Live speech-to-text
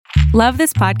Love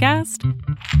this podcast?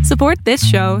 Support this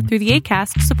show through the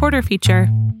Acast supporter feature.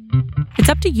 It's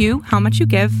up to you how much you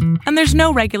give, and there's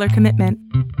no regular commitment.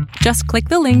 Just click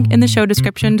the link in the show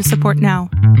description to support now.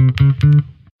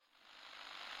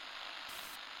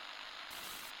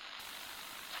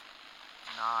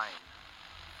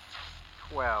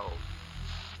 12.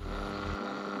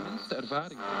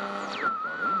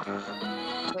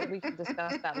 But we can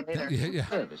discuss that later. Yeah.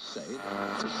 All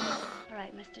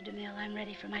right, Mr. DeMille, I'm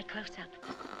ready for my close-up.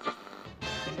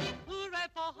 Hooray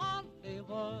for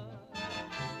Hollywood.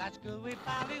 That's good, we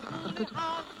finally hooray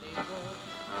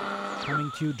Hollywood. Coming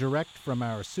to you direct from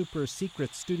our super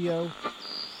secret studio.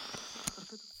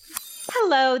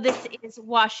 Hello, this is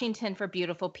Washington for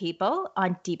Beautiful People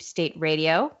on Deep State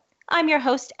Radio. I'm your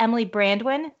host, Emily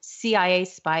Brandwin, CIA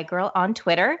spy girl on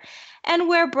Twitter, and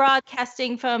we're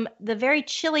broadcasting from the very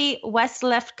chilly West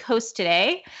Left Coast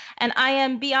today. And I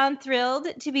am beyond thrilled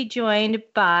to be joined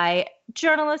by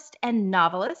journalist and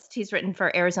novelist. He's written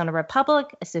for Arizona Republic,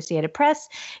 Associated Press,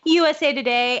 USA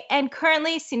Today, and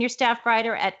currently senior staff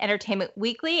writer at Entertainment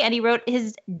Weekly. And he wrote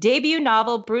his debut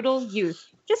novel, Brutal Youth,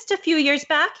 just a few years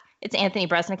back. It's Anthony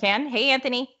Breznican. Hey,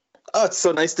 Anthony. Oh, it's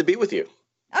so nice to be with you.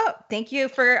 Oh, thank you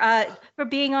for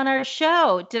being on our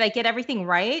show. Did I get everything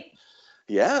right?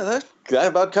 Yeah, that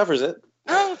about covers it.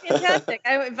 Oh, fantastic.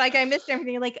 I missed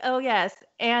everything. Like, oh, yes,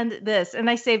 and this. And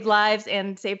I saved lives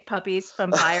and saved puppies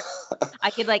from fire. I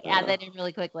could, add that in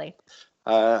really quickly.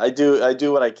 I do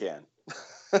what I can.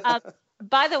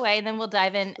 By the way, and then we'll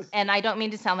dive in, and I don't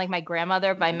mean to sound like my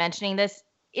grandmother by mentioning this.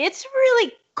 It's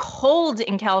really cold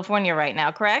in California right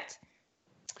now, correct?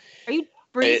 Are you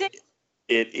freezing?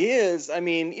 It is. I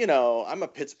mean, I'm a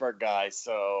Pittsburgh guy,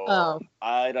 so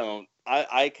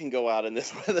I can go out in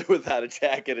this weather without a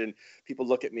jacket and people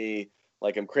look at me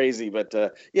like I'm crazy. But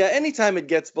yeah, anytime it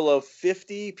gets below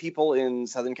 50, people in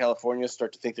Southern California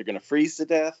start to think they're going to freeze to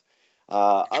death.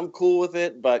 I'm cool with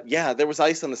it. But yeah, there was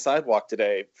ice on the sidewalk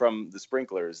today from the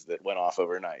sprinklers that went off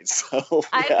overnight. So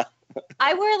yeah.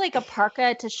 I wear a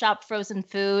parka to shop frozen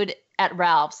food at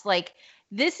Ralph's.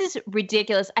 This is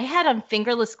ridiculous. I had on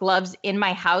fingerless gloves in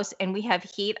my house and we have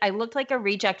heat. I looked like a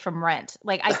reject from Rent.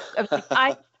 I was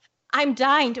like, I'm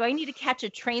dying. Do I need to catch a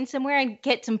train somewhere and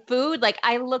get some food?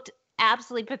 I looked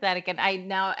absolutely pathetic. And I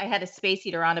had a space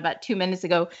heater on about 2 minutes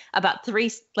ago, about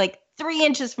 3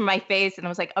 inches from my face. And I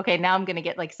was like, okay, now I'm going to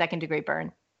get second degree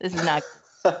burn. This is not.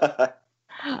 I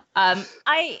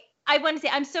want to say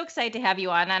I'm so excited to have you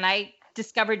on. And I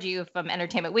discovered you from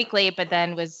Entertainment Weekly, but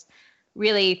then was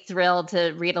really thrilled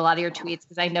to read a lot of your tweets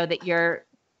because I know that you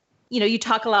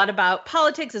talk a lot about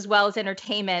politics as well as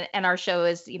entertainment, and our show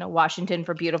is, Washington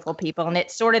for Beautiful People. And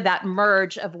it's sort of that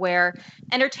merge of where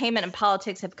entertainment and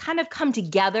politics have kind of come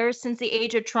together since the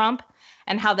age of Trump,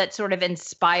 and how that sort of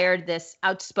inspired this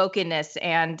outspokenness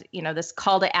and, this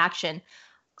call to action,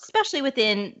 especially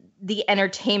within the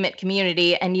entertainment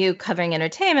community. And you covering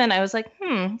entertainment, I was like,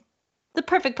 the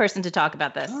perfect person to talk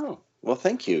about this. Oh. Well,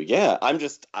 thank you. Yeah,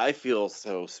 I feel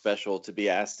so special to be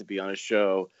asked to be on a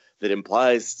show that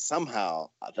implies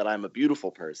somehow that I'm a beautiful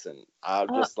person. I'll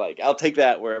take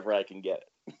that wherever I can get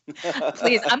it.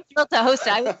 Please, I'm thrilled to host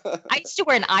it. I used to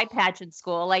wear an eye patch in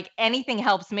school. Anything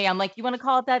helps me. I'm like, you want to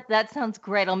call it that? That sounds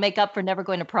great. I'll make up for never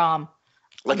going to prom.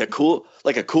 Like a cool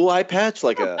eye patch,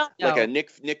 like a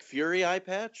Nick Fury eye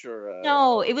patch, or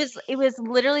no, it was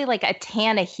literally like a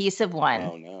tan adhesive one.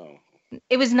 Oh no.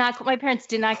 It was not, my parents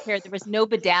did not care. There was no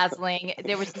bedazzling.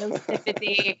 There was no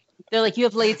sympathy. They're like, you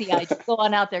have lazy eye. Just go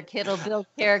on out there, kid. It'll build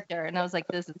character. And I was like,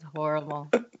 this is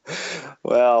horrible.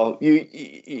 Well,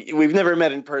 we've never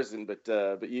met in person, but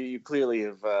you clearly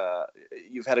have,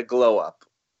 you've had a glow up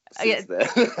since then.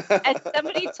 As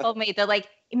somebody told me that,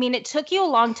 it took you a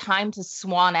long time to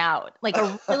swan out,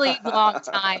 a really long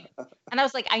time. And I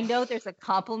was like, I know there's a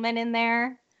compliment in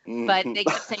there. But they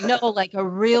kept saying, no, a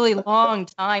really long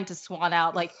time to swan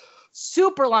out,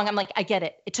 super long. I'm like, I get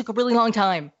it. It took a really long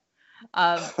time.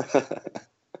 But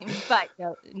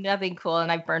nothing cool.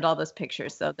 And I've burned all those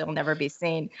pictures, so they'll never be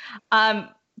seen.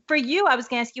 For you, I was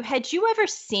going to ask you, had you ever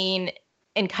seen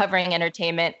in covering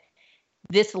entertainment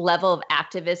this level of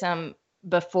activism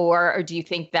before? Or do you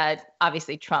think that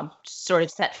obviously Trump sort of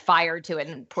set fire to it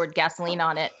and poured gasoline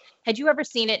on it? Had you ever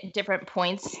seen it at different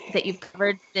points that you've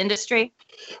covered the industry?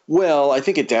 Well, I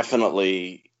think it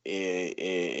definitely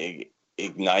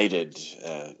ignited,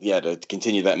 to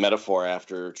continue that metaphor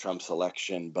after Trump's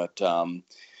election. But, I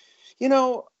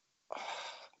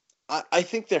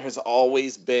think there has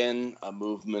always been a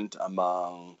movement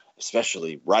among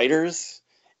especially writers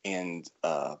and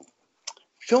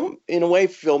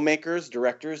filmmakers,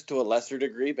 directors to a lesser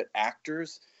degree, but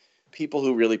actors people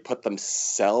who really put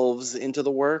themselves into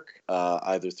the work,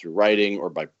 either through writing or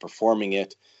by performing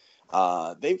it,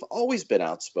 they've always been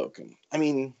outspoken. I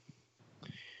mean,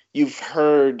 you've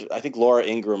heard, I think Laura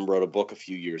Ingraham wrote a book a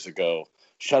few years ago,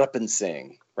 Shut Up and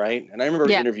Sing, right? And I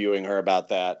remember interviewing her about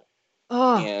that.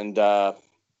 Oh. And I'm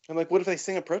like, what if they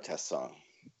sing a protest song?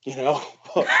 You know,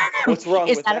 what's wrong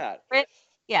with that?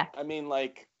 Yeah. I mean,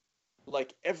 like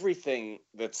everything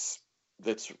that's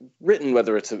written,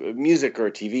 whether it's a music or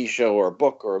a TV show or a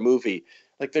book or a movie,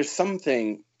 like there's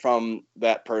something from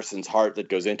that person's heart that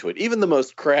goes into it. Even the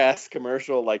most crass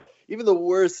commercial, like even the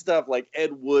worst stuff, like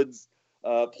Ed Wood's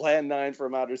Plan 9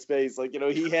 from Outer Space, like, you know,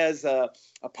 he has a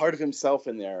part of himself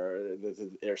in there,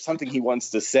 or something he wants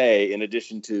to say in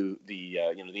addition to the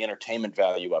the entertainment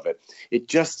value of it. It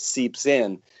just seeps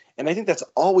in, and I think that's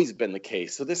always been the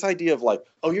case. So this idea of like,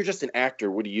 oh, you're just an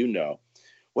actor, what do you know?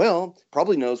 Well,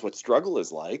 probably knows what struggle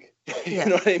is like. You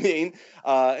know what I mean?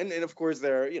 And of course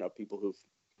there are people who've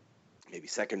maybe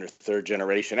second or third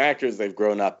generation actors. They've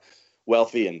grown up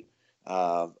wealthy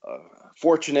and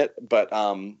fortunate, but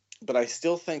I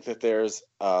still think that there's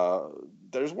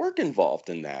work involved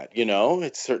in that.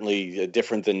 It's certainly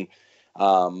different than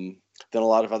a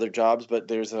lot of other jobs, but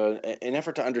there's an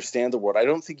effort to understand the world. I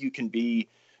don't think you can be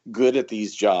good at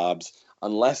these jobs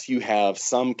unless you have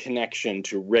some connection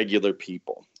to regular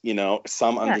people,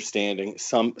 some understanding,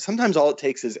 sometimes all it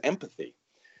takes is empathy,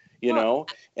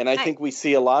 and I think we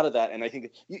see a lot of that. And I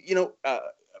think,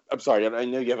 I'm sorry, I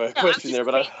know you have a question there,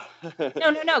 but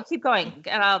No, keep going.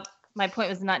 My point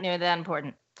was not near that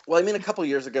important. Well, I mean, a couple of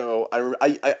years ago,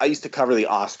 I used to cover the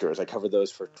Oscars. I covered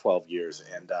those for 12 years.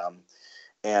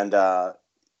 And I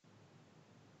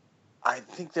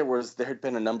think there had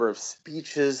been a number of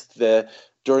speeches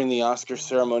during the Oscar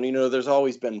ceremony. There's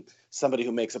always been somebody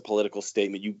who makes a political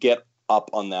statement. You get up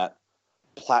on that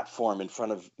platform in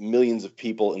front of millions of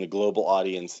people in a global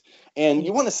audience, and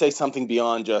you want to say something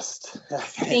beyond just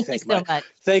thank you so much.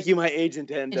 Thank you, my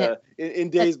agent, and in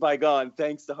days bygone,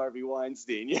 thanks to Harvey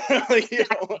Weinstein. You want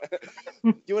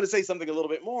to say something a little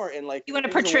bit more, and like you want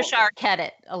to Patricia Arquette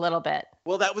it a little bit.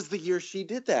 Well, that was the year she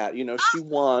did that. She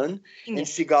won, and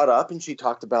she got up and she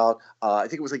talked about I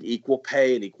think it was like equal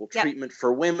pay and equal treatment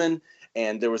for women.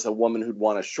 And there was a woman who'd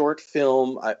won a short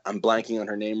film. I'm blanking on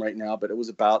her name right now, but it was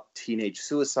about teenage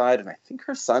suicide. And I think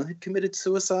her son had committed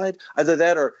suicide. Either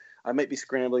that or I might be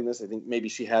scrambling this. I think maybe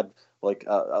she had like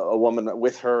a woman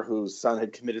with her whose son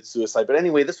had committed suicide. But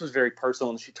anyway, this was very personal.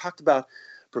 And she talked about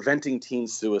preventing teen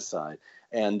suicide.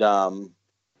 And there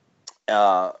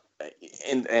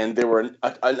were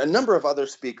a number of other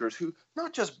speakers who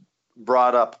not just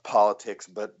brought up politics,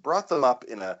 but brought them up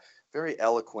in a very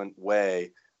eloquent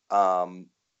way. And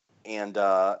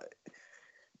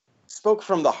spoke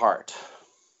from the heart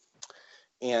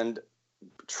and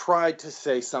tried to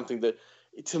say something that,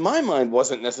 to my mind,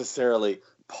 wasn't necessarily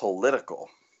political.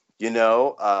 It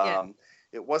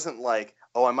wasn't like,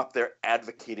 oh, I'm up there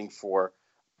advocating for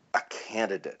a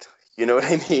candidate. You know what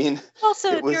I mean?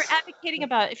 Also,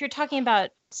 if you're talking about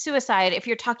suicide, if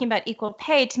you're talking about equal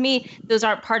pay, to me, those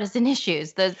aren't partisan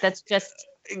issues. That's just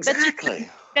exactly.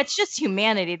 That's just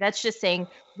humanity. That's just saying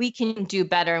we can do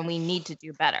better and we need to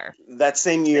do better. That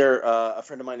same year, a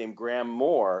friend of mine named Graham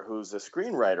Moore, who's a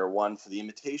screenwriter, won for The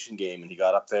Imitation Game, and he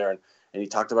got up there and he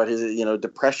talked about his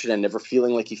depression and never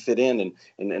feeling like he fit in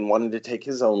and wanting to take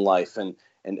his own life and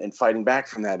fighting back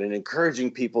from that and encouraging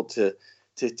people to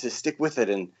stick with it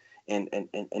and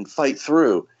fight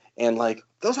through. And like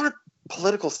those aren't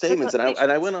political statements. And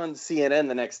I went on CNN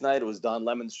the next night. It was Don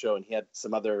Lemon's show, and he had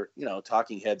some other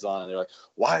talking heads on, and they're like,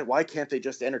 why can't they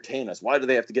just entertain us? Why do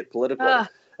they have to get political?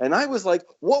 And I was like,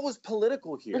 what was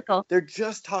political here? They're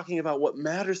just talking about what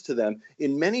matters to them.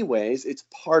 In many ways, it's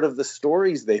part of the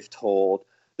stories they've told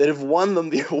that have won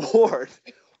them the award.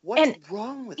 What's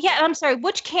wrong with that? I'm sorry,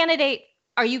 which candidate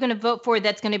are you going to vote for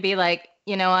that's going to be like,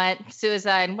 you know what,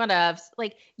 suicide, whatever?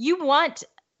 Like,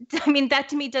 that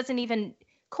to me doesn't even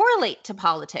correlate to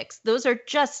politics. Those are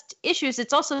just issues.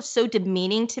 It's also so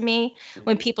demeaning to me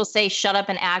when people say shut up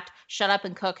and act, shut up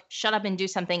and cook, shut up and do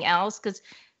something else, because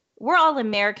we're all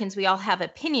Americans. We all have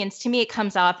opinions. To me, it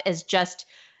comes off as just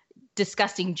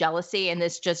disgusting jealousy, and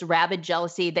this just rabid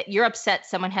jealousy that you're upset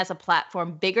someone has a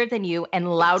platform bigger than you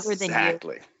and louder than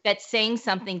you that's saying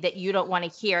something that you don't want to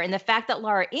hear. And the fact that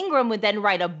Laura Ingraham would then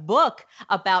write a book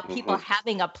about people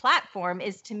having a platform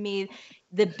is, to me,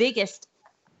 the biggest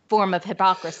form of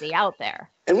hypocrisy out there.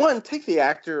 And take the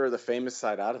actor or the famous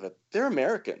side out of it. They're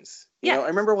Americans. You know, I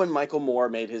remember when Michael Moore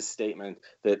made his statement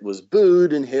that was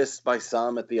booed and hissed by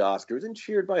some at the Oscars and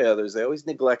cheered by others. They always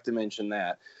neglect to mention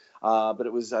that. But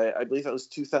it was, I believe it was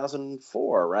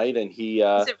 2004, right? And he...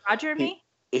 Was it Roger and Me?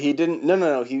 He didn't.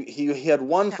 No. He had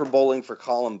won for Bowling for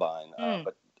Columbine,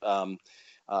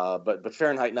 but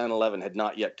Fahrenheit 9/11 had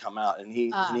not yet come out, and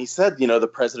he said, the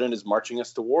president is marching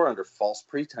us to war under false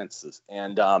pretenses,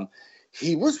 and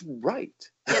he was right,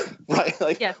 right?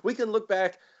 Like we can look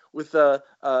back with the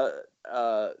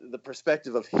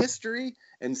perspective of history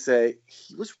and say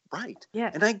he was right.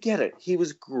 Yeah, and I get it. He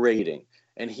was grating,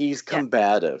 and he's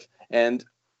combative, and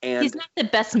he's not the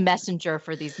best messenger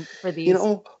for these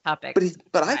topics.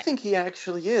 But I think he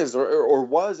actually is, or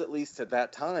was at least at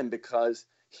that time, because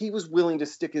he was willing to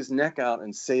stick his neck out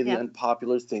and say the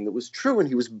unpopular thing that was true, and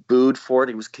he was booed for it.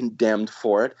 He was condemned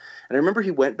for it. And I remember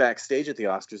he went backstage at the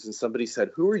Oscars, and somebody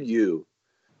said, "Who are you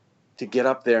to get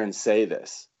up there and say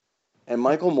this?" And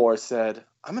Michael Moore said,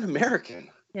 "I'm an American."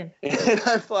 Yeah. And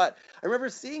I remember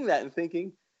seeing that and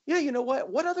thinking, yeah, you know what?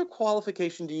 What other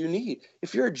qualification do you need?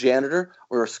 If you're a janitor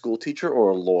or a school teacher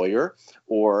or a lawyer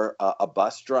or a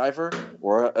bus driver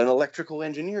or an electrical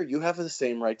engineer, you have the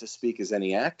same right to speak as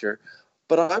any actor.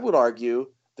 But I would argue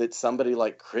that somebody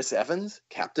like Chris Evans,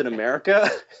 Captain America,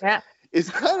 is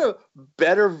kind of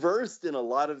better versed in a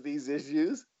lot of these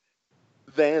issues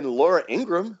than Laura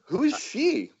Ingraham. Who is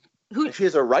she? She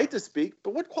has a right to speak,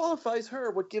 but what qualifies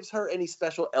her? What gives her any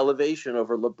special elevation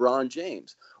over LeBron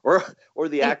James or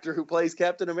the actor who plays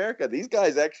Captain America? These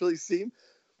guys actually seem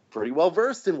pretty well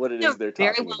versed in what it is they're talking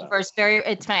about. Very well versed.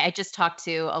 It's funny. I just talked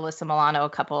to Alyssa Milano a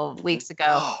couple of weeks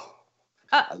ago.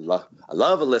 I love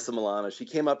Alyssa Milano. She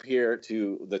came up here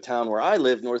to the town where I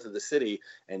live, north of the city,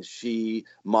 and she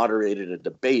moderated a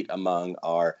debate among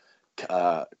our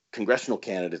congressional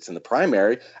candidates in the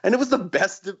primary, and it was the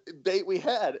best debate we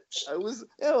had. It was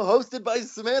hosted by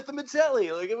Samantha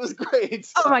Michelli. Like, it was great.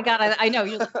 Oh my God, I know.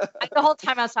 The whole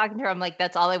time I was talking to her, I'm like,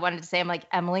 that's all I wanted to say. I'm like,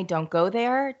 Emily, don't go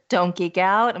there. Don't geek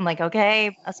out. I'm like, okay.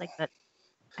 I was like, but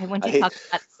I went to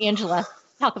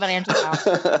talk about Angela.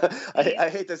 I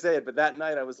hate to say it, but that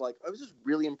night I was just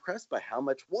really impressed by how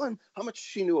much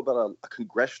she knew about a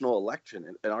congressional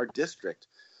election in our district.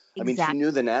 Exactly. I mean, she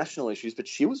knew the national issues, but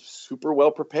she was super well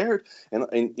prepared, and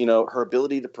her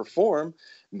ability to perform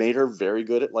made her very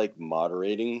good at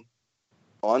moderating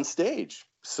on stage.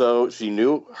 So she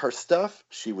knew her stuff.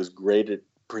 She was great at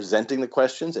presenting the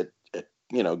questions, at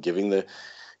giving the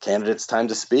candidates time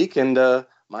to speak, and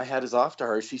my hat is off to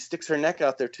her. She sticks her neck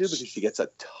out there too, because she gets a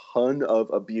ton of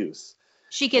abuse.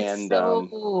 She gets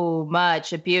so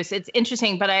much abuse. It's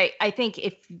interesting, but I think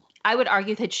I would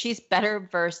argue that she's better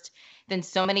versed than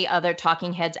so many other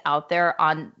talking heads out there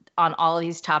on all of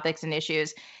these topics and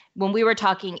issues. When we were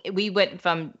talking, we went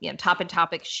from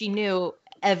topic. She knew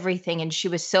everything, and she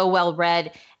was so well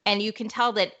read, and you can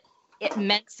tell that it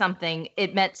meant something.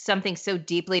 It meant something so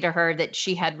deeply to her that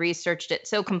she had researched it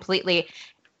so completely.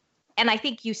 And I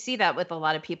think you see that with a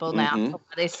lot of people now, a lot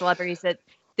of these celebrities, that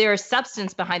there's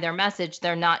substance behind their message.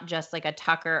 They're not just like a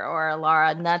Tucker or a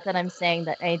Laura. Not that I'm saying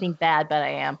that anything bad, but I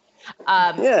am.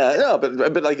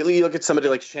 But like, you look at somebody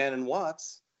like Shannon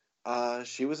Watts.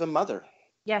 She was a mother.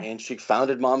 Yeah. And she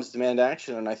founded Moms Demand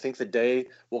Action. And I think the day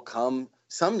will come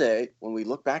someday when we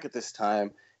look back at this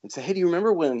time and say, hey, do you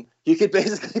remember when you could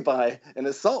basically buy an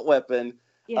assault weapon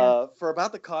for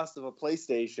about the cost of a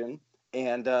PlayStation?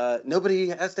 And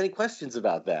nobody asked any questions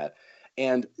about that.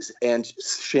 And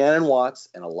Shannon Watts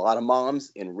and a lot of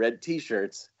moms in red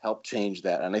T-shirts helped change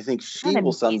that. And I think she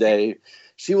will someday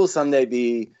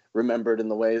be remembered in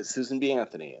the way that Susan B.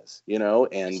 Anthony is,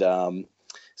 And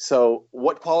so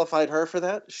what qualified her for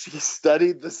that? She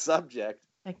studied the subject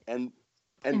and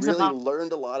really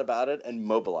learned a lot about it and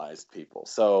mobilized people.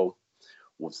 So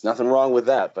there's nothing wrong with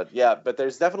that, but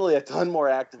there's definitely a ton more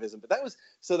activism. But that was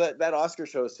that Oscar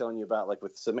show I was telling you about, like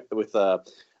with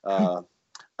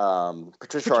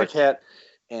Patricia Arquette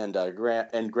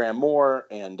and Graham Moore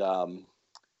and I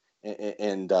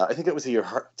think it was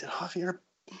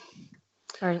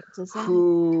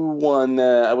who won?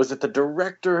 Was it the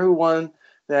director who won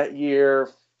that year?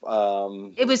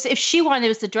 It was, if she won, it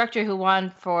was the director who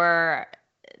won for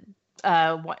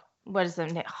what is the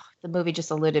name? Oh, the movie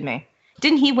just eluded me.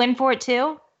 Didn't he win for it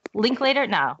too? Linklater?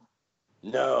 No.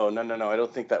 No. I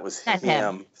don't think that was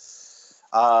him.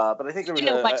 But I think there was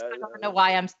I don't know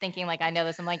why I'm thinking like I know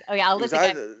this. I'm like, oh yeah, I'll look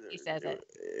at it. He says it.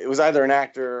 It was either an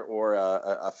actor or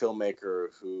a filmmaker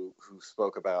who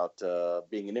spoke about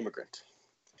being an immigrant,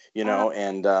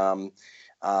 and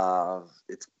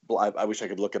it's. I wish I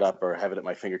could look it up or have it at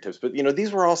my fingertips. But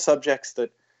these were all subjects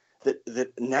that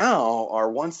now are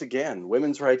once again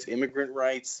women's rights, immigrant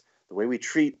rights, the way we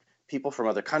treat people from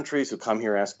other countries who come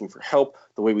here asking for help,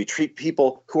 the way we treat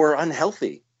people who are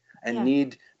unhealthy and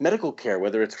need medical care,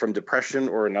 whether it's from depression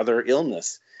or another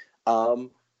illness.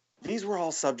 These were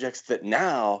all subjects that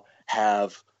now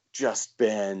have just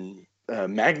been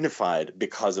magnified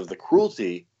because of the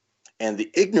cruelty and the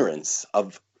ignorance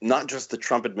of not just the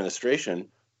Trump administration,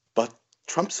 but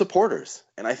Trump supporters.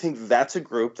 And I think that's a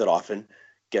group that often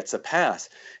gets a pass.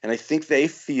 And I think they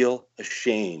feel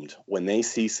ashamed when they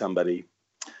see somebody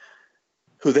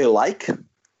who they like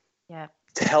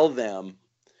tell them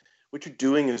what you're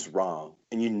doing is wrong,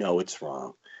 and you know it's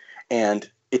wrong. And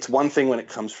it's one thing when it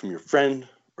comes from your friend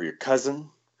or your cousin.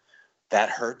 That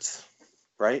hurts,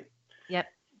 right? Yep.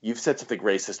 You've said something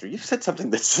racist, or you've said something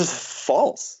that's just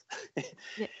false.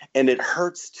 Yep. And it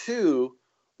hurts too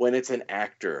when it's an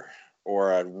actor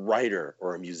or a writer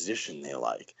or a musician they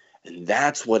like. And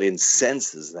that's what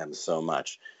incenses them so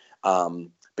much.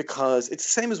 Because it's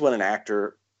the same as when an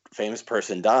actor, famous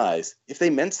person dies. If they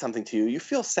meant something to you, you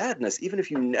feel sadness, even if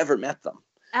you never met them.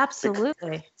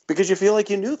 Absolutely. Because you feel like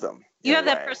you knew them. You have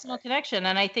that personal connection.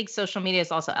 And I think social media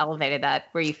has also elevated that,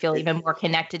 where you feel even more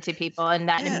connected to people, and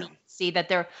that you see that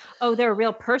they're a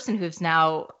real person who's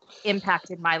now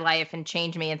impacted my life and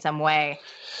changed me in some way.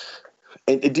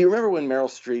 And do you remember when Meryl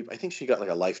Streep, I think she got like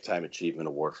a Lifetime Achievement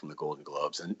Award from the Golden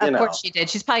Globes. And of course she did.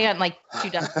 She's probably gotten like 2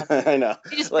 dozen. I know.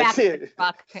 She just backed the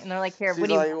truck, and they're like, here, what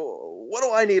do you want? What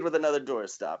do I need with another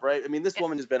doorstop, right? I mean, this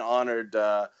woman has been honored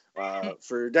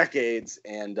for decades,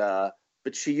 and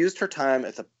but she used her time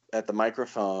at the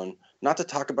microphone not to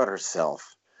talk about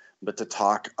herself, but to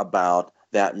talk about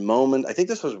that moment. I think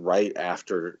this was right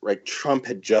after Trump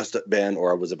had just been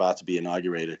or was about to be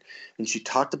inaugurated, and she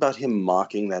talked about him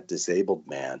mocking that disabled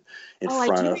man in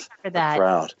front of the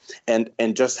crowd, and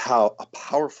just how a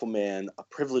powerful man, a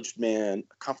privileged man,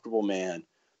 a comfortable man,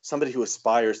 somebody who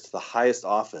aspires to the highest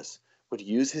office would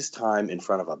use his time in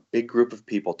front of a big group of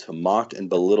people to mock and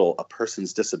belittle a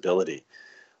person's disability.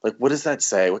 Like, what does that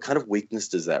say? What kind of weakness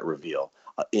does that reveal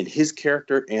in his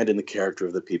character and in the character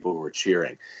of the people who were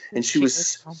cheering? And she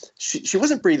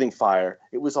wasn't breathing fire.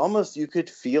 It was almost, you could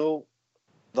feel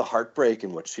the heartbreak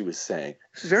in what she was saying.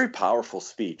 It's a very powerful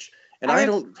speech. And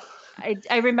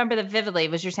I remember that vividly.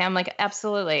 Was your Sam? Like,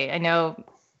 absolutely. I know.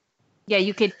 Yeah,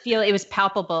 you could feel it was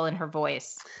palpable in her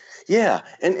voice. Yeah.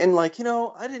 And like,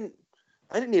 I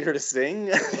didn't need her to sing.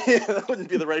 That wouldn't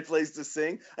be the right place to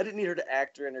sing. I didn't need her to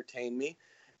act or entertain me.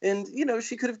 And,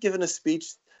 she could have given a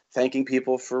speech thanking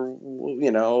people for,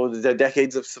 the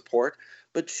decades of support.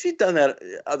 But she'd done that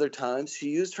other times. She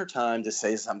used her time to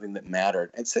say something that mattered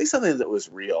and say something that was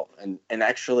real and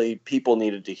actually people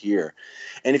needed to hear.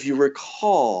 And if you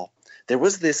recall, there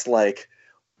was this like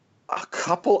a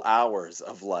couple hours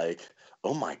of like,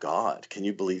 oh my God, can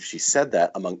you believe she said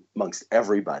that amongst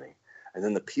everybody? And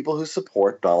then the people who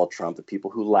support Donald Trump, the people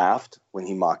who laughed when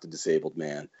he mocked a disabled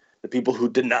man, the people who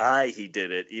deny he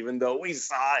did it, even though we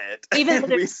saw it. Even though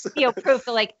there's proof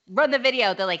to run the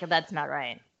video, they're like, that's not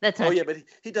right. That's not true. But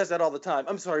he does that all the time.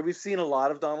 I'm sorry, we've seen a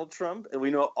lot of Donald Trump, and we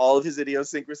know all of his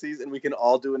idiosyncrasies, and we can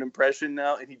all do an impression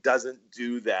now, and he doesn't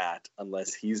do that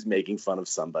unless he's making fun of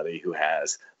somebody who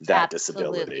has that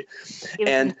disability.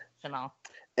 And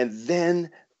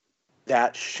then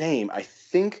that shame, I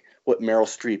think what Meryl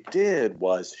Streep did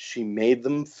was she made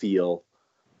them feel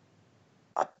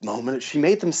a moment. She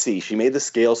made the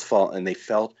scales fall, and they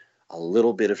felt a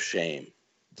little bit of shame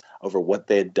over what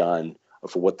they had done,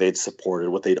 over what they'd supported,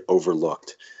 what they'd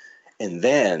overlooked. And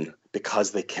then,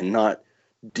 because they cannot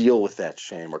deal with that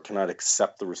shame or cannot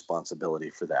accept the responsibility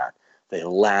for that, they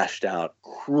lashed out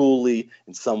cruelly,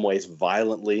 in some ways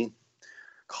violently,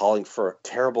 calling for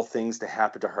terrible things to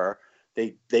happen to her.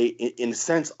 They in a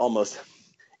sense, almost,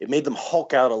 it made them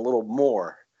hulk out a little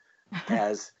more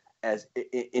as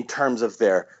in terms of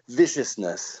their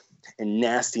viciousness and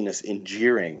nastiness in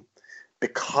jeering,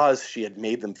 because she had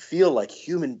made them feel like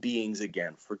human beings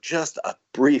again for just a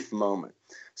brief moment.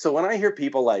 So when I hear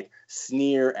people like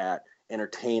sneer at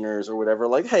entertainers or whatever,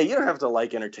 like, hey, you don't have to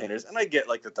like entertainers. And I get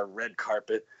like that the red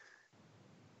carpet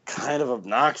kind of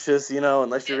obnoxious,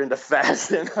 unless you're into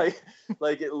fashion.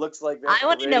 like it looks like I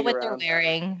want to know what they're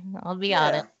wearing. I'll be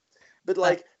honest. But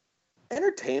like,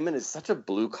 entertainment is such a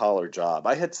blue-collar job.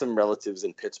 I had some relatives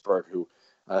in Pittsburgh who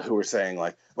were saying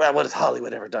like, well, what has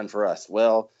Hollywood ever done for us?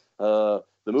 Well, the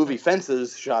movie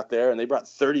Fences shot there, and they brought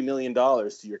 $30 million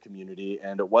to your community,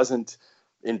 and it wasn't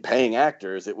in paying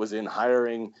actors. It was in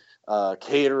hiring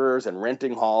caterers and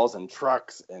renting halls and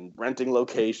trucks and renting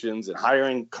locations and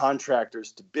hiring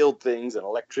contractors to build things and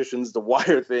electricians to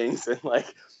wire things, and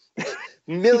like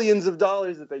millions of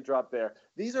dollars that they dropped there.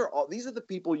 These are the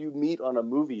people you meet on a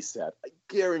movie set. I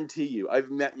guarantee you.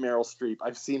 I've met Meryl Streep.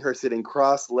 I've seen her sitting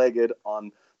cross-legged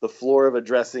on the floor of a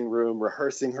dressing room,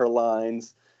 rehearsing her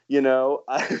lines.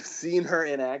 I've seen her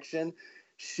in action.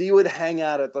 She would hang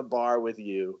out at the bar with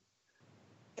you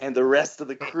and the rest of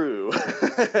the crew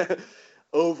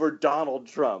over Donald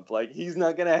Trump. Like, he's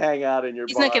not going to hang out in your bar.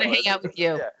 He's not going to hang out with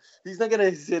you. Yeah. He's not going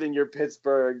to sit in your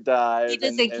Pittsburgh dive. He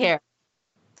doesn't care.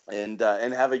 And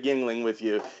have a Yingling with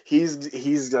you.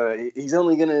 He's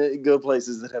only going to go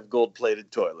places that have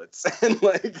gold-plated toilets. And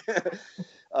like,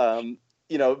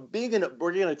 you know,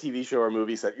 working on a TV show or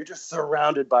movie set, you're just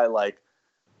surrounded by like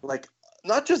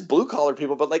not just blue collar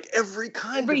people, but like every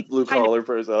kind of blue collar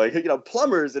person, like, you know,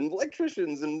 plumbers and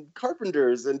electricians and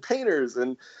carpenters and painters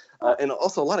and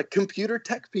also a lot of computer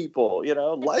tech people, you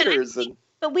know, lighters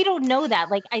But we don't know that.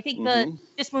 Like, I think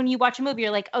just when you watch a movie,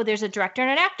 you're like, oh, there's a director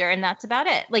and an actor, and that's about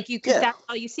it. Like, that's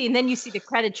all you see. And then you see the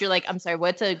credits, you're like, I'm sorry,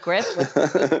 what's a grip?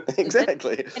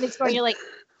 Exactly. And it's going, you're like,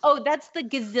 oh, that's the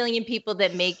gazillion people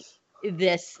that make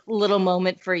this little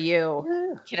moment for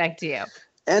you connect to you.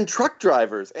 And truck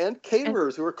drivers and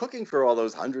caterers who are cooking for all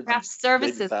those hundreds craft of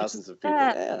services, thousands of people.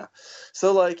 Yeah.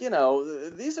 So, like, you know,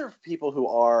 these are people who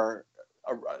are,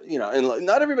 you know, and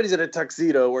not everybody's in a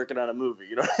tuxedo working on a movie.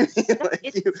 You know what I mean?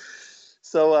 Like,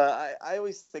 so I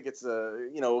always think it's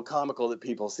you know, comical that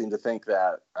people seem to think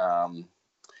that.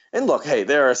 And look, hey,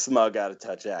 there are smug, out of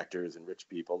touch actors and rich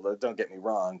people. Don't get me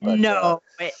wrong, but no,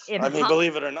 I mean,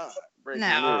 believe it or not, breaking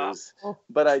news.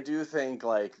 But I do think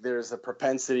like there's a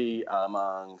propensity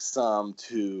among some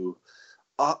to,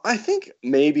 I think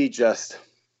maybe just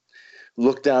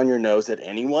look down your nose at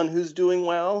anyone who's doing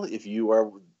well. If you are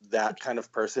that kind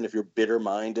of person, if you're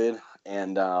bitter-minded,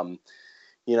 and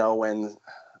you know,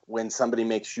 when somebody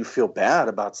makes you feel bad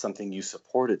about something you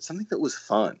supported, something that was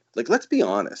fun. Like, let's be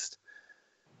honest.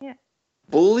 Yeah.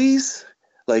 Bullies,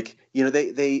 like, you know,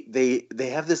 they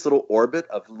have this little orbit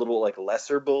of little like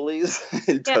lesser bullies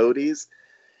and toadies,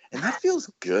 and that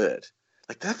feels good.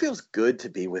 Like, that feels good to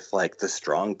be with like the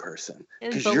strong person,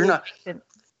 because you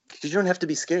don't have to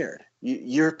be scared.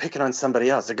 You're picking on somebody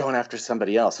else. They're going after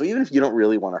somebody else. So even if you don't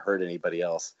really want to hurt anybody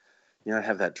else, you don't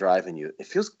have that drive in you. It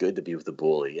feels good to be with the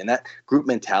bully. And that group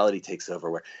mentality takes over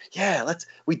where,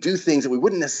 we do things that we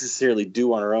wouldn't necessarily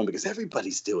do on our own because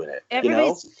everybody's doing it.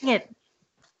 Everybody's doing it.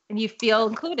 And you feel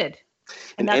included.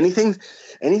 And anything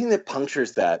that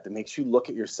punctures that makes you look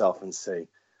at yourself and say,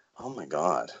 oh my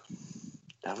God,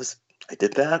 I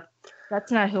did that?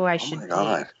 That's not who I should be. Oh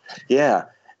my God. Yeah.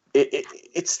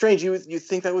 It's strange. You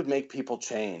think that would make people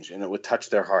change and it would touch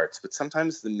their hearts, but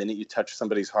sometimes the minute you touch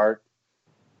somebody's heart,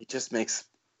 it just makes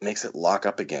it lock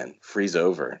up again, freeze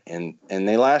over, and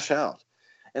they lash out.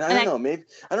 And I don't know, maybe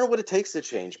I don't know what it takes to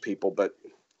change people, but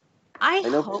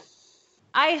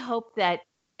I hope that,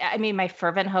 I mean, my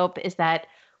fervent hope is that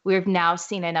we've now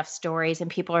seen enough stories,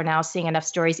 and people are now seeing enough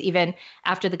stories, even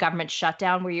after the government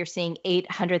shutdown, where you're seeing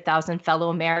 800,000 fellow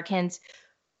Americans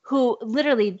who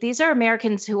literally, these are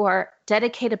Americans who are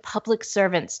dedicated public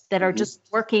servants that are just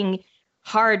working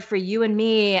hard for you and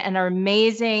me and are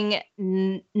amazing,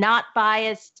 not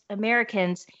biased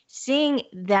Americans, seeing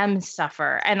them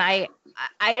suffer. And I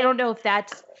don't know if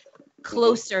that's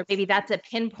closer. Maybe that's a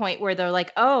pinpoint where they're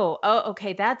like, oh,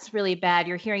 okay, that's really bad.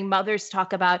 You're hearing mothers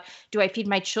talk about, do I feed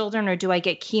my children or do I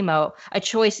get chemo? A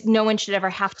choice no one should ever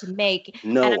have to make.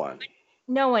 No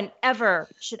one ever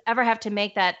should ever have to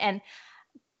make that. And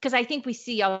because I think we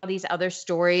see all these other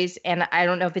stories, and I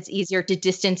don't know if it's easier to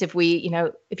distance if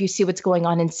you see what's going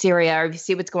on in Syria, or if you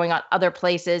see what's going on other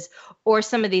places, or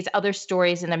some of these other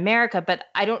stories in America. But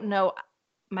I don't know.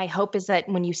 My hope is that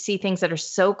when you see things that are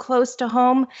so close to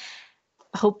home,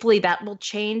 hopefully that will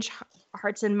change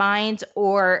hearts and minds,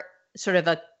 or sort of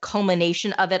a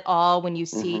culmination of it all when you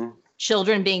see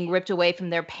children being ripped away from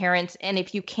their parents. And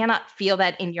if you cannot feel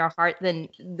that in your heart, then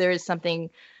there is something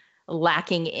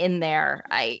lacking in there.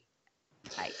 I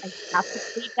have to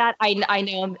state that. I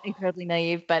know I'm incredibly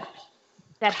naive, but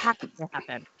that has to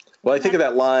happen. Well, I think of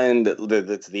that line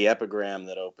that's the epigram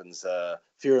that opens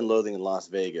Fear and Loathing in Las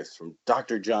Vegas from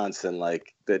Dr. Johnson,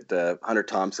 like that Hunter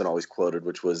Thompson always quoted,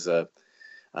 which was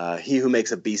he who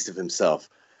makes a beast of himself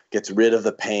gets rid of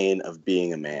the pain of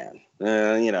being a man.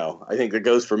 I think that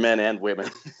goes for men and women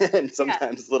and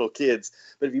sometimes little kids.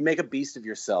 But if you make a beast of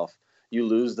yourself, you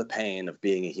lose the pain of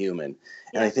being a human.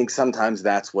 And I think sometimes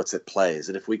that's what's at play, is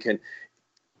that if we can,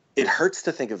 it hurts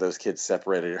to think of those kids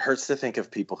separated. It hurts to think of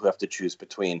people who have to choose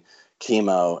between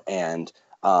chemo and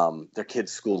their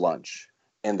kids' school lunch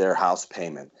and their house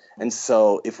payment. And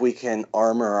so if we can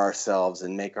armor ourselves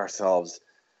and make ourselves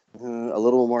a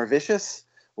little more vicious,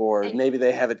 or maybe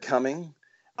they have it coming,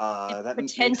 that pretend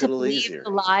makes it a little believe easier. The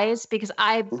lies, because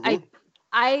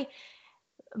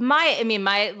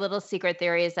my little secret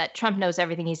theory is that Trump knows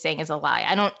everything he's saying is a lie.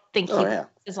 I don't think he believes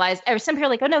his lies. Some people are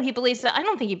like, oh no, he believes that. I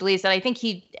don't think he believes that. I think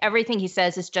everything he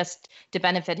says is just to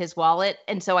benefit his wallet.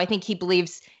 And so I think he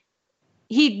believes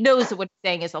he knows that what he's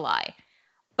saying is a lie.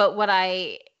 But what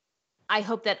I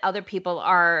hope that other people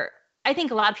are, I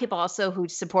think a lot of people also who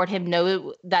support him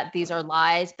know that these are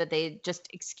lies, but they just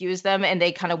excuse them and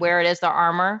they kind of wear it as their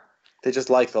armor. They just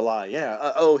like the lie.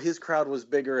 Yeah. His crowd was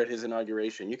bigger at his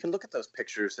inauguration. You can look at those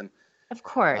pictures. And of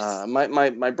course,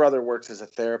 my brother works as a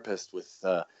therapist with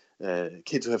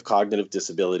kids who have cognitive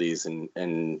disabilities,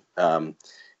 and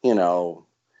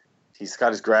he's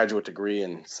got his graduate degree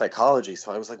in psychology.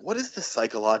 So I was like, what is the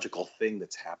psychological thing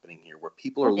that's happening here where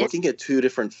people are looking at two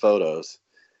different photos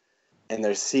and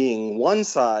they're seeing one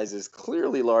size is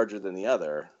clearly larger than the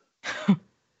other.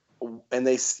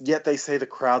 And yet they say the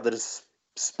crowd that is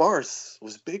sparse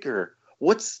was bigger.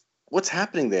 What's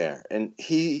happening there? And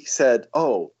he said,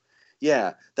 oh,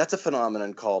 yeah, that's a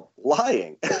phenomenon called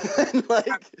lying.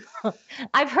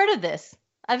 I've heard of this.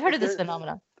 I've heard of this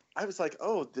phenomenon. I was like,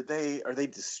 oh, are they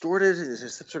distorted? Is there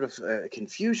some sort of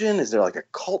confusion? Is there like a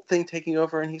cult thing taking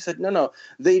over? And he said, no,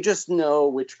 they just know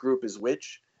which group is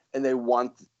which, and they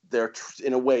want they're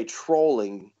in a way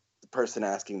trolling the person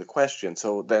asking the question.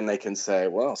 So then they can say,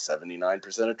 well,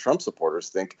 79% of Trump supporters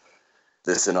think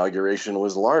this inauguration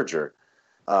was larger.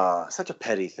 Such a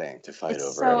petty thing to fight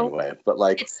over anyway. But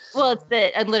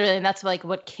literally, and that's like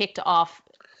what kicked off.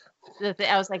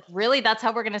 I was like, really? That's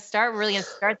how we're going to start? We're really going to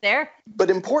start there? But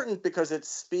important because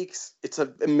it's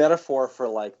a metaphor for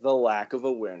like the lack of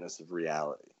awareness of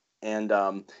reality. And,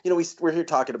 we're here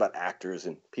talking about actors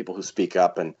and people who speak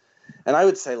up. And I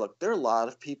would say, look, there are a lot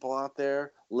of people out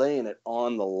there laying it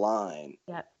on the line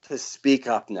to speak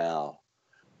up now,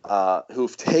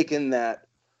 who've taken that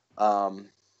a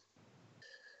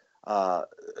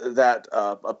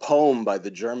poem by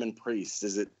the German priest.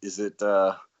 Is it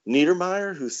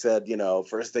Niedermeyer who said,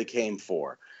 first they came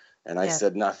for, and I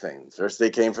said nothing. First they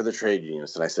came for the trade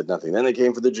unions, and I said nothing. Then they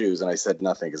came for the Jews, and I said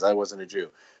nothing because I wasn't a Jew.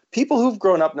 People who've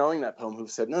grown up knowing that poem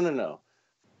who've said, no.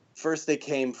 First they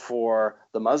came for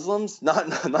the Muslims,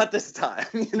 not this time,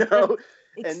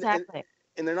 Exactly.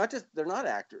 And they're not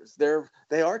actors.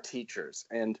 They are teachers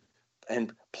and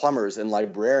plumbers and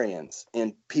librarians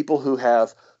and people who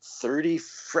have 30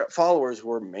 followers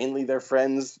who are mainly their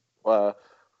friends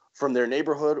from their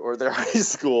neighborhood or their high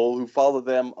school who follow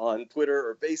them on Twitter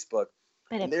or Facebook.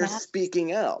 And they're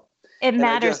speaking out. It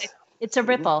matters. It's a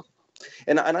ripple.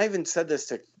 And I even said this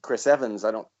to Chris Evans.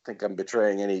 I don't think I'm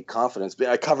betraying any confidence, but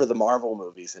I cover the Marvel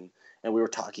movies, and we were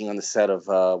talking on the set of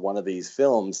one of these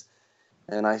films.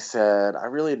 And I said, I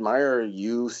really admire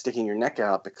you sticking your neck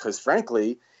out because,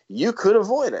 frankly, you could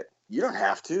avoid it. You don't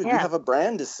have to. Yeah. You have a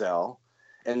brand to sell.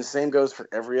 And the same goes for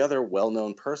every other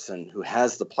well-known person who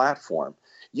has the platform.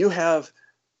 You have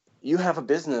a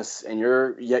business, and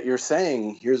you're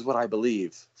saying, here's what I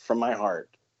believe from my heart.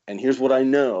 And here's what I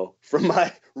know from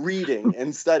my reading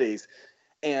and studies.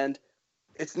 And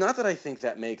it's not that I think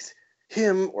that makes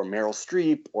him or Meryl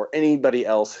Streep or anybody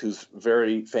else who's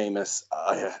very famous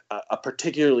a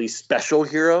particularly special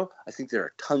hero. I think there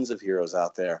are tons of heroes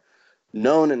out there,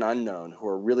 known and unknown, who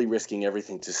are really risking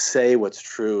everything to say what's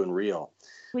true and real.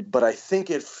 But I think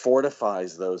it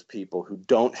fortifies those people who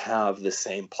don't have the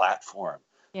same platform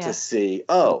to see,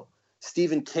 oh,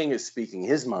 Stephen King is speaking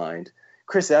his mind.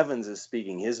 Chris Evans is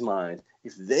speaking his mind.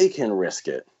 If they can risk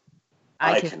it,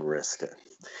 I can risk it.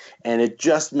 And it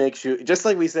just makes you, just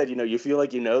like we said, you feel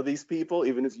like you know these people,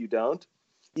 even if you don't.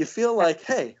 You feel like,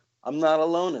 hey, I'm not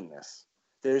alone in this.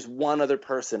 There's one other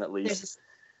person at least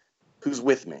who's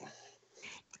with me.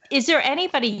 Is there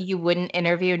anybody you wouldn't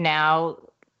interview now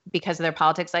because of their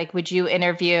politics? Like, would you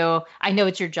interview, I know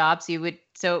it's your job,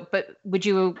 but would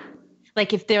you,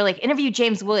 like, if they're like, interview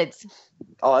James Woods?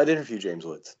 Oh, I'd interview James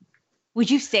Woods. Would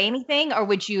you say anything, or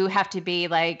would you have to be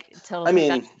like, or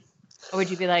would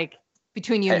you be like,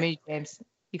 between you and me, James,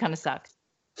 you kind of suck?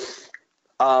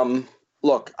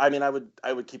 Look, I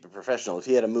would keep it professional. If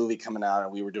he had a movie coming out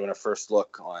and we were doing a first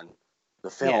look on the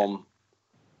film,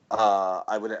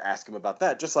 I would ask him about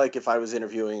that. Just like if I was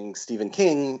interviewing Stephen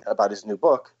King about his new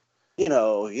book, he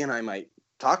and I might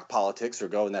talk politics or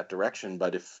go in that direction.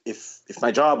 But if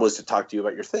my job was to talk to you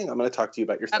about your thing, I'm going to talk to you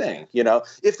about your thing.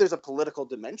 If there's a political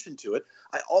dimension to it,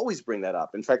 I always bring that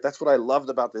up. In fact, that's what I loved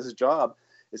about this job,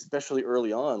 especially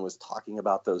early on, was talking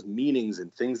about those meanings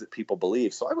and things that people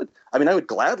believe. So I would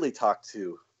gladly talk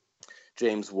to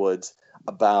James Woods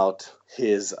about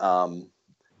his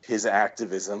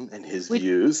activism and his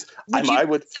views.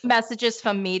 Would messages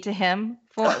from me to him?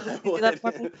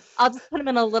 I'll just put him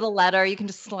in a little letter. You can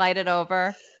just slide it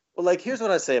over. Well, here's what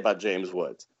I say about James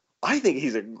Woods. I think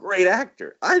he's a great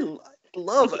actor. I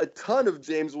love a ton of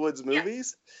James Woods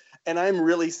movies, and I'm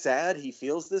really sad he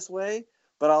feels this way.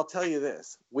 But I'll tell you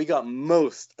this. We got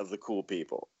most of the cool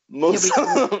people. Most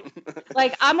of them.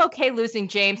 Like, I'm okay losing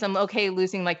James. I'm okay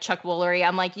losing like Chuck Woolery.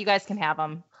 I'm like, you guys can have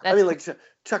them. I mean, like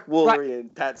Chuck Woolery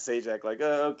and Pat Sajak. Like,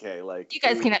 okay, like you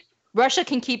guys can. Russia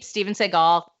can keep Steven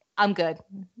Seagal. I'm good.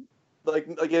 Like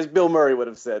as Bill Murray would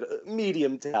have said,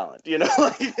 medium talent. You know,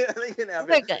 like they can have.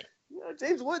 They're good. You know,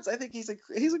 James Woods, I think he's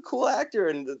a cool actor,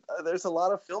 and there's a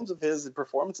lot of films of his and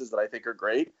performances that I think are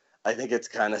great. I think it's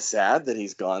kind of sad that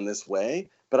he's gone this way,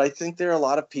 but I think there are a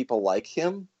lot of people like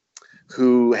him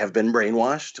who have been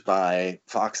brainwashed by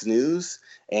Fox News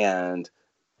and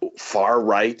far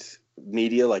right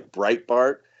media like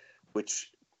Breitbart, which,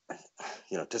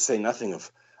 you know, to say nothing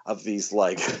of these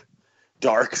like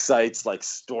dark sites like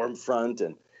Stormfront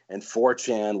and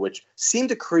 4chan, which seem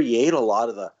to create a lot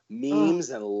of the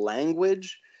memes and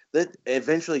language that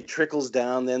eventually trickles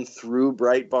down then through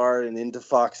Breitbart and into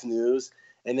Fox News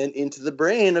and then into the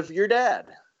brain of your dad,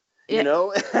 you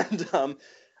know? And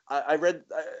I read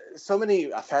so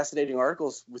many fascinating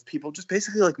articles with people just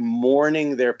basically like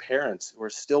mourning their parents who are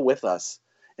still with us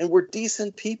and were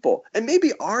decent people and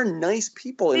maybe are nice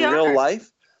people in real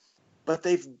life, but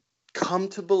they've come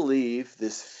to believe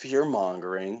this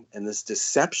fear-mongering and this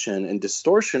deception and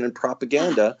distortion and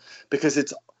propaganda because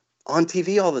it's on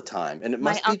TV all the time, and it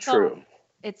must be true.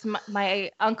 It's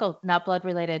my uncle, not blood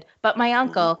related, but my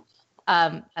uncle.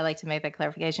 I like to make that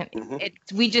clarification.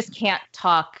 We just can't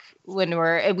talk when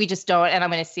we just don't. And I'm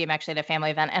going to see him actually at a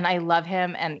family event, and I love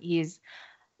him, and he's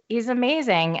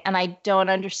amazing. And I don't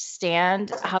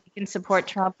understand how he can support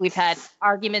Trump. We've had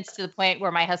arguments to the point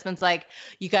where my husband's like,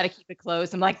 you got to keep it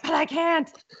closed. I'm like, but I can't.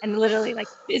 And literally like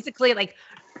physically like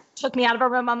took me out of a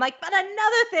room. I'm like, but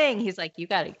another thing. He's like, you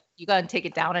got to take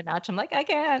it down a notch. I'm like, I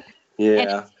can't. Yeah.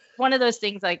 And it's one of those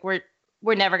things like we're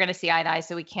never going to see eye to eye,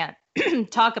 so we can't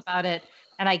talk about it.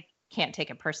 And I can't take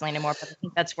it personally anymore, but I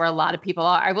think that's where a lot of people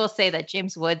are. I will say that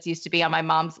James Woods used to be on my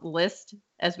mom's list,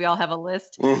 as we all have a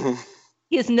list.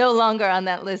 He is no longer on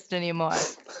that list anymore.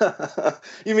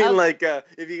 You mean like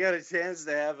if you got a chance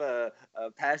to have a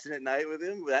passionate night with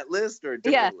him, that list or a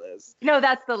different list? No,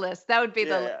 that's the list. That would be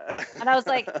the list. And I was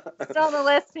like, still on the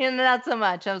list, and not so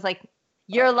much. I was like,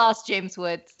 you're lost, James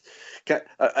Woods.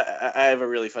 I have a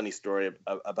really funny story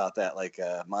about that. Like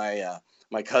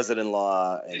my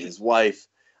cousin-in-law and his wife,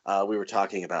 we were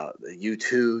talking about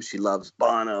U2. She loves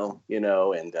Bono, you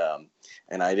know,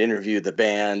 and I'd interviewed the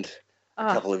band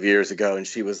a couple of years ago, and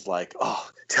she was like, "Oh,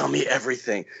 tell me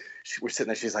everything." We're sitting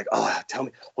there. She's like, "Oh, tell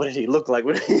me, what did he look like?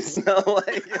 What did he smell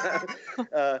like?"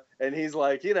 And he's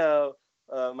like, you know,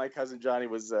 my cousin Johnny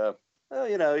was,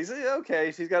 you know, he's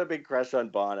okay. She's got a big crush on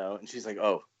Bono, and she's like,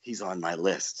 "Oh, he's on my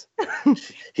list.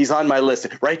 He's on my list,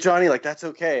 right, Johnny? Like that's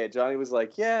okay." And Johnny was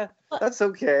like, "Yeah, that's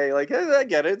okay. Like I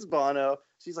get it. It's Bono."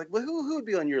 She's like, "Well, who would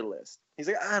be on your list?" He's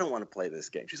like, "I don't want to play this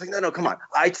game." She's like, No, come on.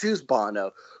 I choose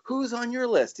Bono. Who's on your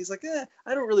list? He's like,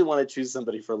 I don't really want to choose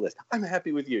somebody for a list. I'm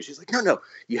happy with you. She's like, No,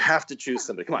 you have to choose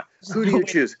somebody. Come on. Who do you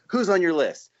choose? Who's on your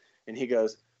list? And he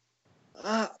goes,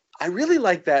 I really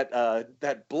like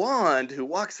that blonde who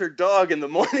walks her dog in the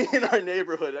morning in our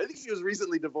neighborhood. I think she was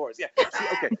recently divorced. Yeah.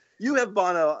 Okay. You have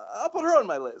Bono. I'll put her on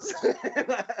my list.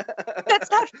 That's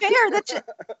not fair.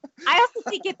 I also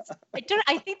think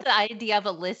I think the idea of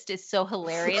a list is so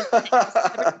hilarious.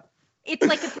 It's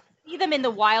like if we see them in the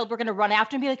wild, we're gonna run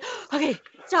after and be like, okay,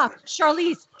 stop,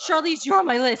 Charlize, you're on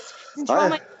my list.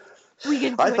 I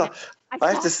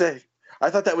have to say, I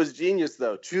thought that was genius,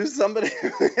 though. Choose somebody.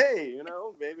 Hey, you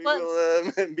know, maybe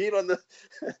we'll meet on the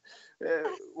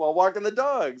while walking the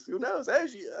dogs. Who knows? Hey,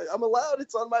 I'm allowed.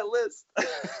 It's on my list.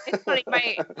 It's funny.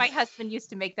 My husband used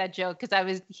to make that joke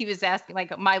because he was asking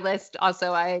like my list.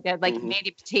 Also, I had like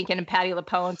Mandy Patinkin and Patti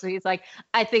LuPone. So he's like,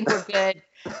 I think we're good.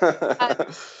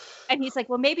 And he's like,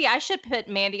 well, maybe I should put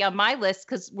Mandy on my list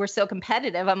because we're so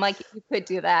competitive. I'm like, you could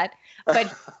do that,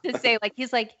 but to say like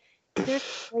he's like. There's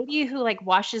a lady who like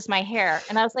washes my hair,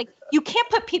 and I was like, you can't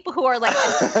put people who are like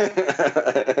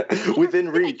within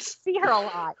reach. See her a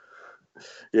lot.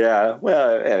 Yeah.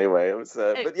 Well, anyway, it was.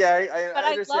 But yeah,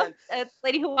 I understand. I love a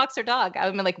lady who walks her dog. I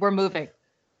mean, like, we're moving.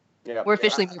 Yeah. We're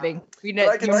officially moving. We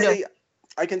know.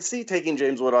 I can see taking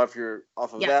James Wood off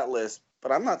of that list,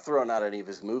 but I'm not throwing out any of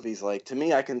his movies. Like to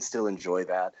me, I can still enjoy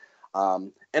that.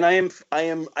 And I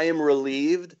am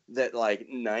relieved that like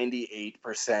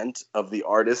 98% of the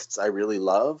artists I really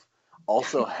love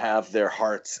also have their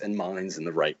hearts and minds in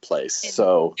the right place.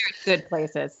 So good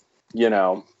places. You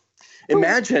know,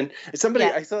 imagine somebody.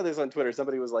 I saw this on Twitter.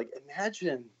 Somebody was like,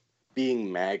 imagine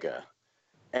being MAGA,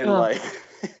 and like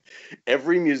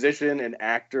every musician and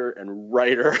actor and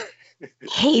writer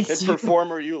hates and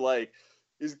performer you like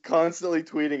is constantly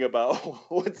tweeting about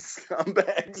what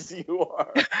scumbags you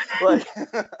are. Like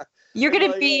you're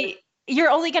gonna be you're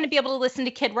only going to be able to listen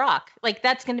to Kid Rock. Like,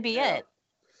 that's going to be it.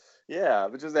 Yeah,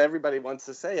 but just everybody wants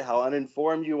to say how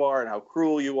uninformed you are and how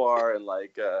cruel you are, and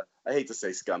like I hate to say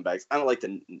scumbags. I don't like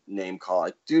to name call.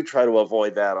 I do try to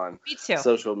avoid that on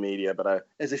social media, but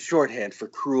as a shorthand for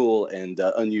cruel and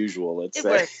unusual, let's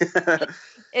say. Works.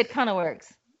 It kind of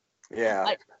works.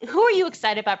 Yeah. Who are you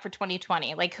excited about for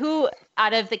 2020? Like, who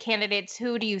out of the candidates,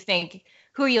 who do you think?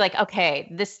 Who are you like?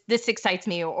 Okay, this excites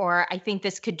me, or I think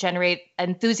this could generate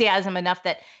enthusiasm enough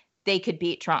that they could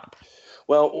beat Trump.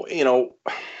 Well, you know.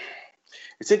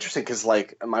 It's interesting because,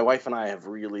 like, my wife and I have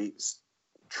really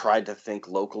tried to think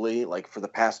locally. Like, for the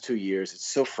past 2 years, it's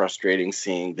so frustrating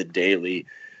seeing the daily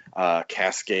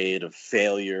cascade of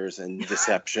failures and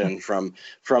deception from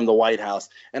the White House.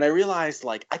 And I realized,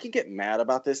 like, I can get mad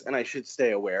about this and I should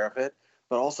stay aware of it.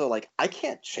 But also, like, I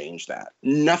can't change that.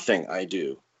 Nothing I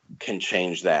do can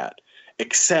change that,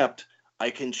 except I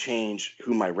can change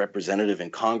who my representative in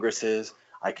Congress is.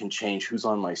 I can change who's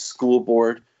on my school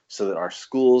board, so that our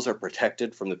schools are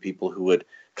protected from the people who would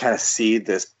kind of seed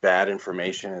this bad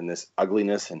information and this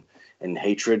ugliness and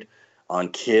hatred on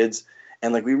kids.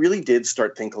 And like, we really did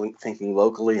start thinking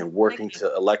locally and working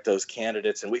to elect those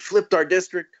candidates. And we flipped our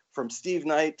district from Steve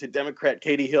Knight to Democrat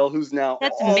Katie Hill, who's now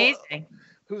amazing.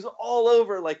 Who's all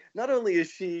over. Like, not only is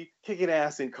she kicking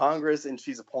ass in Congress and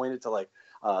she's appointed to like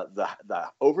the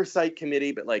oversight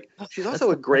committee, but like, she's also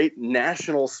a great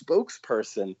national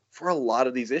spokesperson for a lot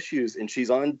of these issues, and she's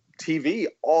on TV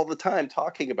all the time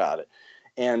talking about it,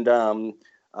 and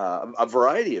a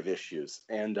variety of issues.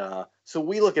 And so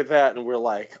we look at that and we're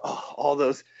like, oh, all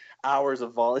those hours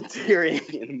of volunteering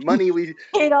and money we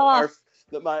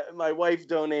that my wife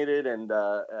donated, and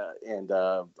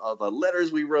all the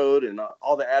letters we wrote and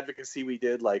all the advocacy we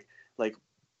did, like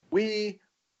we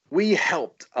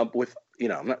helped with. You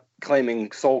know, I'm not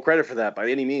claiming sole credit for that by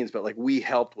any means, but like, we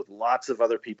helped with lots of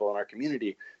other people in our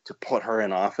community to put her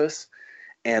in office,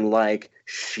 and like,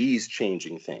 she's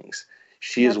changing things.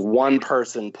 She is one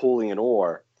person pulling an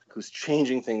oar who's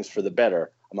changing things for the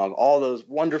better among all those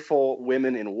wonderful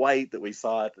women in white that we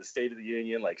saw at the State of the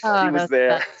Union. Like, she was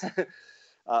there.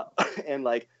 And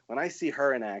like, when I see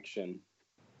her in action,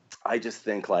 I just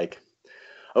think like,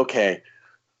 okay,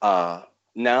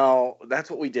 now that's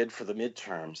what we did for the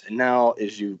midterms. And now,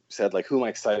 as you said, like, who am I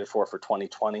excited for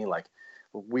 2020? Like,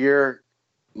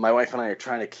 my wife and I are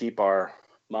trying to keep our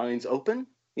minds open.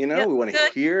 You know, we want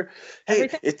to hear, hey,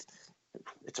 it's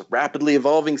a rapidly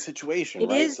evolving situation,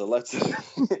 right? So let's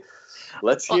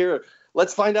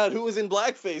find out who was in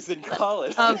blackface in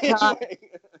college. Oh, God.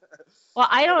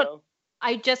 Well,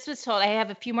 I just was told I have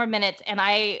a few more minutes, and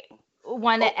I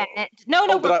want to end.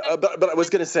 But I was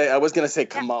gonna say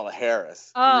Kamala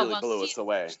Harris really blew us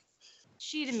away.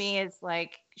 She to me is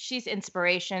like, she's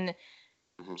inspiration.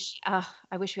 Mm-hmm.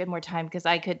 I wish we had more time because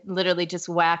I could literally just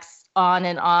wax on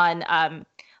and on.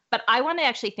 But I want to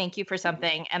actually thank you for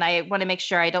something, and I want to make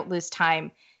sure I don't lose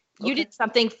time. You did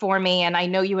something for me, and I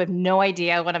know you have no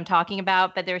idea what I'm talking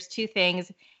about, but there's two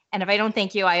things, and if I don't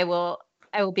thank you, I will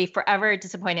be forever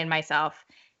disappointed in myself.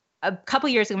 A couple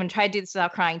years ago, I'm going to try to do this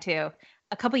without crying too.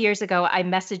 A couple years ago, I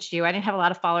messaged you. I didn't have a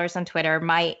lot of followers on Twitter.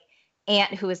 My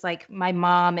aunt, who is like my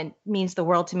mom and means the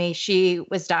world to me, she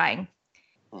was dying.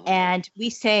 And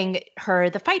we sang her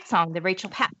the fight song, the Rachel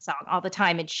Patton song, all the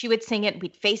time. And she would sing it.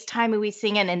 We'd FaceTime and we'd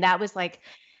sing it. And that was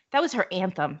her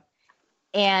anthem.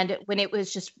 And when it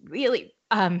was just really,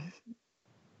 when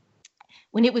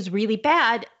it was really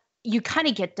bad, you kind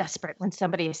of get desperate when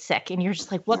somebody is sick and you're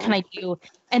just like, what can I do?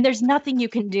 And there's nothing you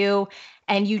can do.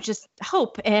 And you just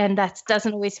hope. And that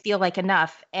doesn't always feel like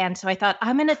enough. And so I thought,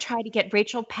 I'm going to try to get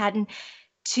Rachel Patton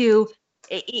to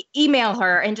email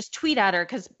her and just tweet at her,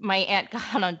 because my aunt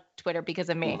got on Twitter because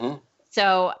of me. Mm-hmm.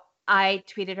 So I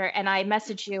tweeted her and I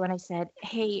messaged you and I said,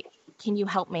 hey, can you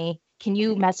help me? Can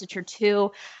you message her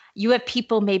too? You have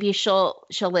people, maybe she'll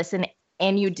listen.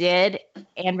 And you did.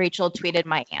 And Rachel tweeted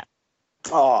my aunt.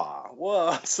 Oh, well,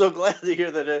 I'm so glad to hear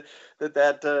that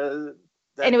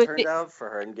turned out for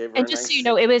her and gave her. And just so you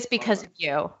know, it was because of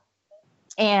you.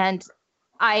 And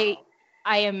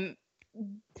I'm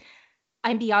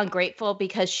beyond grateful,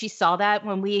 because she saw that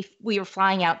when we were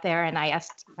flying out there, and I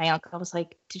asked my uncle, I was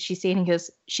like, did she see it? And he goes,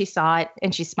 she saw it,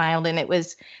 and she smiled, and it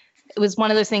was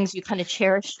one of those things you kind of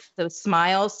cherish, those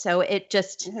smiles. So it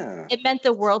it meant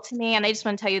the world to me. And I just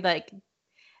want to tell you, like,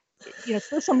 you know,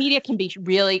 social media can be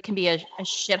a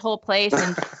shithole place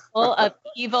and full of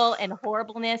evil and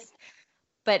horribleness,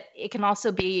 but it can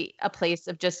also be a place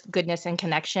of just goodness and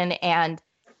connection. And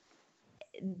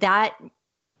that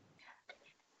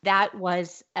that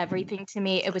was everything to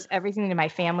me. It was everything to my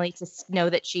family to know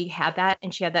that she had that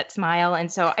and she had that smile.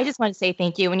 And so I just want to say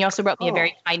thank you. And you also wrote me a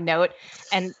very kind note,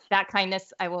 and that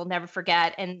kindness I will never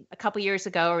forget. And a couple years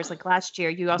ago, or it was like last year,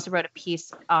 you also wrote a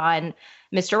piece on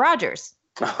Mr. Rogers.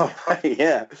 Oh,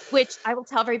 yeah. Which I will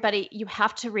tell everybody, you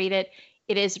have to read it.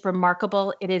 It is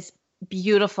remarkable. It is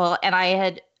beautiful. And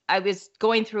I was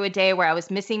going through a day where I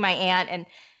was missing my aunt and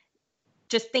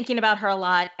just thinking about her a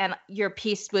lot. And your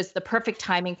piece was the perfect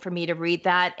timing for me to read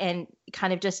that, and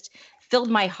kind of just filled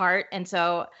my heart. And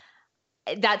so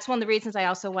that's one of the reasons I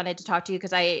also wanted to talk to you,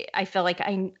 because I feel like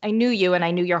I knew you and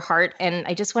I knew your heart, and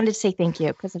I just wanted to say thank you,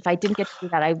 because if I didn't get to do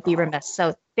that, I'd be remiss.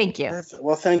 So thank you.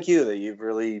 Well, thank you. That you've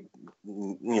really,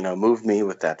 moved me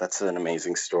with that. That's an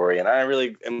amazing story. And I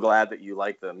really am glad that you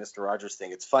like the Mr. Rogers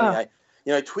thing. It's funny.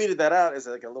 I tweeted that out as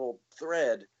like a little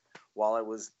thread while I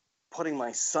was putting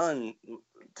my son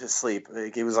to sleep.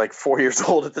 Like, he was like 4 years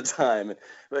old at the time.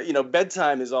 But,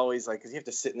 bedtime is always like, because you have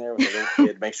to sit in there with a little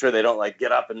kid, make sure they don't like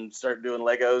get up and start doing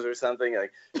Legos or something.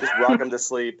 Like, just rock him to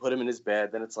sleep, put him in his bed.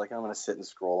 Then it's like, I'm going to sit and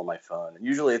scroll on my phone. And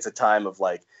usually it's a time of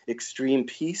like extreme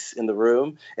peace in the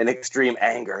room and extreme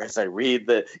anger as I read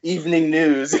the evening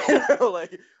news,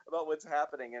 like about what's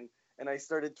happening. And I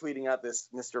started tweeting out this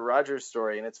Mr. Rogers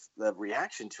story, and the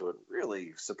reaction to it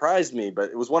really surprised me. But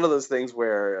it was one of those things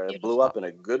where it blew up in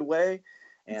a good way,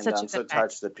 and I'm so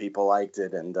touched that people liked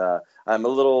it. And I'm a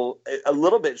little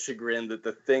bit chagrined that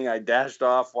the thing I dashed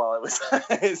off while I was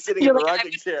sitting in the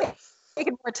rocking chair,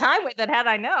 taking more time with it had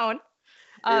I known.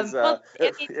 But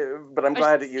I'm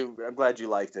glad you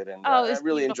liked it, and I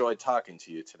really enjoyed talking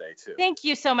to you today too. Thank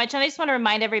you so much. And I just want to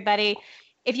remind everybody,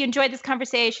 if you enjoyed this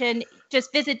conversation,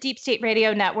 just visit Deep State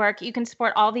Radio Network. You can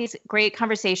support all these great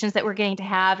conversations that we're getting to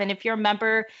have. And if you're a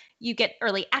member, you get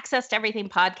early access to everything: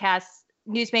 podcasts,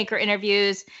 newsmaker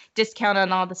interviews, discount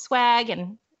on all the swag.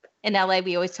 And in LA,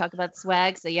 we always talk about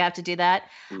swag, so you have to do that.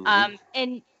 Mm-hmm.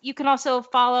 And you can also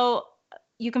follow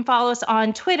us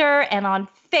on Twitter and on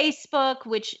Facebook,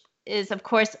 which is, of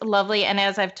course, lovely. And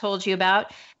as I've told you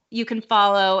about, you can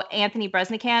follow Anthony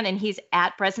Breznican, and he's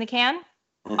at Breznican.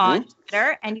 Mm-hmm. on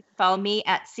Twitter, and you can follow me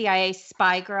at CIA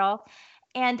Spy Girl.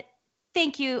 And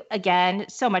thank you again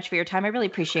so much for your time. I really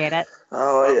appreciate it.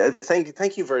 Oh,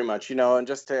 thank you very much. And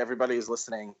just to everybody who's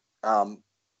listening, I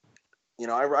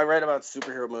write about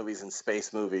superhero movies and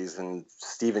space movies and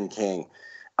Stephen King,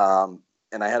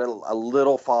 and I had a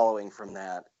little following from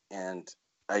that, and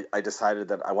I decided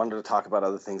that I wanted to talk about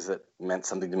other things that meant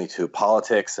something to me too,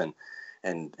 politics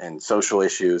and social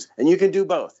issues. And you can do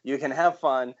both. You can have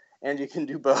fun, and you can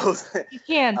do both. You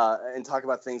can. And talk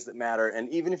about things that matter. And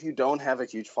even if you don't have a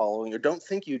huge following or don't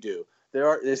think you do,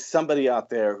 there's somebody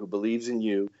out there who believes in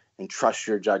you and trusts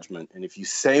your judgment. And if you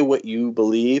say what you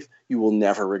believe, you will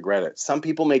never regret it. Some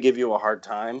people may give you a hard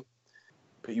time,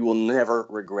 but you will never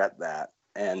regret that.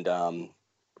 And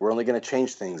we're only going to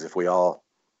change things if we all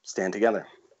stand together.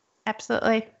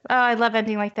 Absolutely. Oh, I love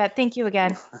ending like that. Thank you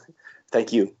again.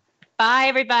 Thank you. Bye,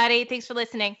 everybody. Thanks for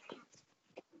listening.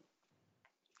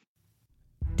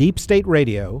 Deep State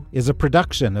Radio is a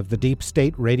production of the Deep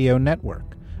State Radio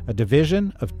Network, a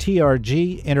division of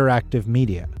TRG Interactive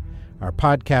Media. Our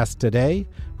podcast today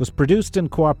was produced in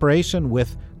cooperation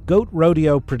with Goat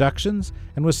Rodeo Productions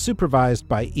and was supervised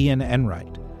by Ian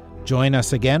Enright. Join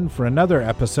us again for another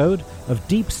episode of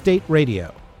Deep State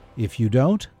Radio. If you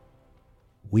don't,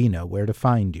 we know where to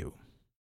find you.